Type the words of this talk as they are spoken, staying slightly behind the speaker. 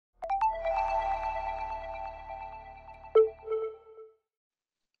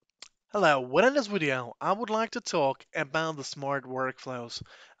Hello, within this video, I would like to talk about the smart workflows,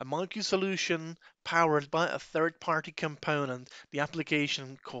 a MyQ solution powered by a third-party component, the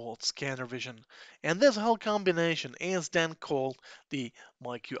application called ScannerVision. And this whole combination is then called the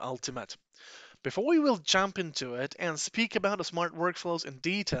MyQ Ultimate. Before we will jump into it and speak about the smart workflows in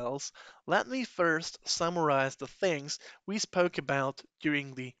details, let me first summarize the things we spoke about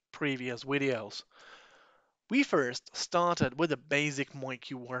during the previous videos. We first started with the basic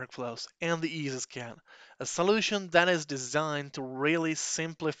MyQ workflows and the Easy Scan, a solution that is designed to really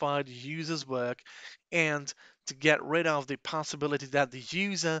simplify the user's work and to get rid of the possibility that the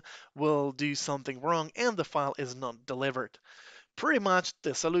user will do something wrong and the file is not delivered. Pretty much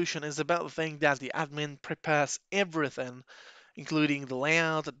the solution is about the thing that the admin prepares everything, including the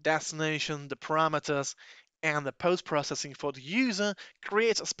layout, the destination, the parameters, and the post-processing for the user,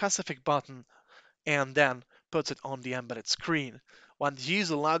 creates a specific button and then puts it on the embedded screen. When the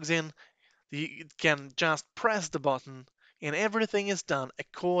user logs in, you can just press the button and everything is done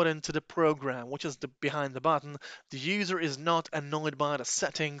according to the program, which is behind the button. The user is not annoyed by the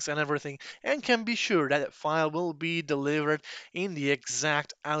settings and everything and can be sure that the file will be delivered in the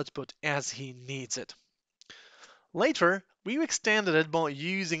exact output as he needs it. Later, we extended it by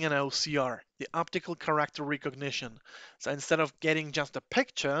using an OCR, the optical character recognition. So instead of getting just a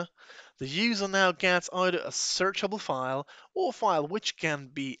picture, the user now gets either a searchable file or a file which can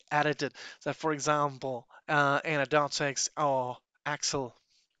be edited. So for example, in a .x or Excel.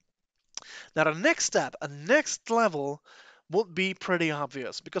 Now the next step, a next level, would be pretty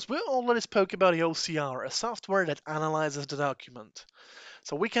obvious because we already spoke about the OCR, a software that analyzes the document.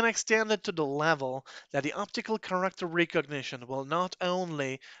 So we can extend it to the level that the optical character recognition will not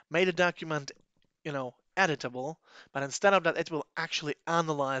only make the document, editable, but instead of that, it will actually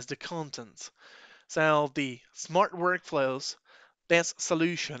analyze the content. So the smart workflows, this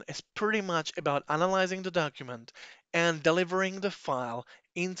solution is pretty much about analyzing the document and delivering the file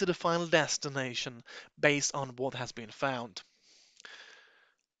into the final destination based on what has been found.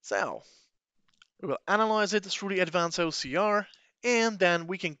 So we will analyze it through the advanced OCR, and then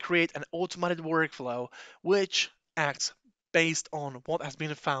we can create an automated workflow which acts based on what has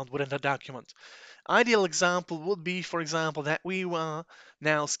been found within the document. Ideal example would be, for example, that we are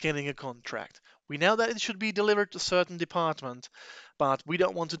now scanning a contract. We know that it should be delivered to a certain department, but we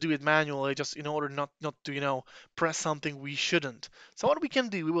don't want to do it manually just in order not to, press something we shouldn't. So what we can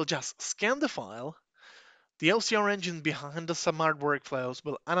do, we will just scan the file. The OCR engine behind the smart workflows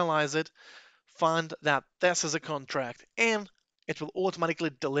will analyze it, find that this is a contract, and it will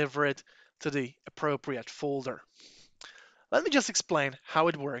automatically deliver it to the appropriate folder. Let me just explain how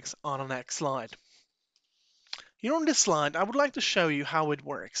it works on the next slide. Here on this slide, I would like to show you how it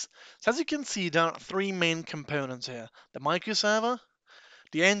works. So as you can see, there are three main components here. The MyQ server,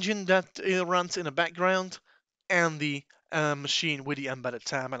 the engine that runs in the background, and the machine with the embedded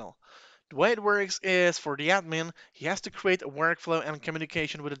terminal. The way it works is for the admin, he has to create a workflow and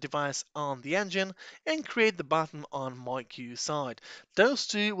communication with the device on the engine and create the button on MyQ side. Those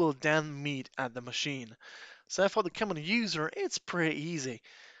two will then meet at the machine. So for the common user, it's pretty easy.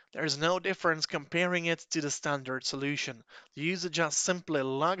 There's no difference comparing it to the standard solution. The user just simply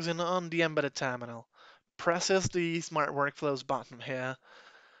logs in on the embedded terminal, presses the Smart Workflows button here.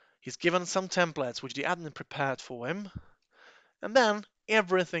 He's given some templates which the admin prepared for him, and then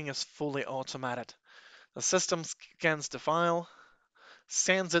everything is fully automated. The system scans the file,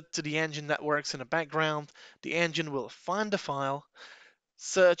 sends it to the engine that works in the background. The engine will find the file,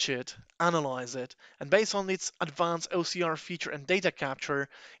 search it, analyze it, and based on its advanced OCR feature and data capture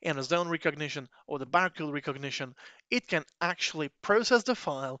and the zone recognition or the barcode recognition, it can actually process the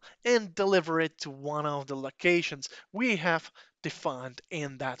file and deliver it to one of the locations we have defined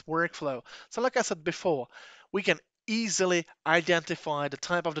in that workflow. So like I said before, we can easily identify the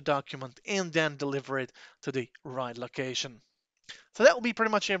type of the document and then deliver it to the right location. So that will be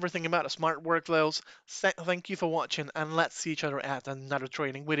pretty much everything about the smart workflows. Thank you for watching, and let's see each other at another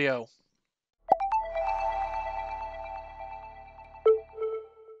training video.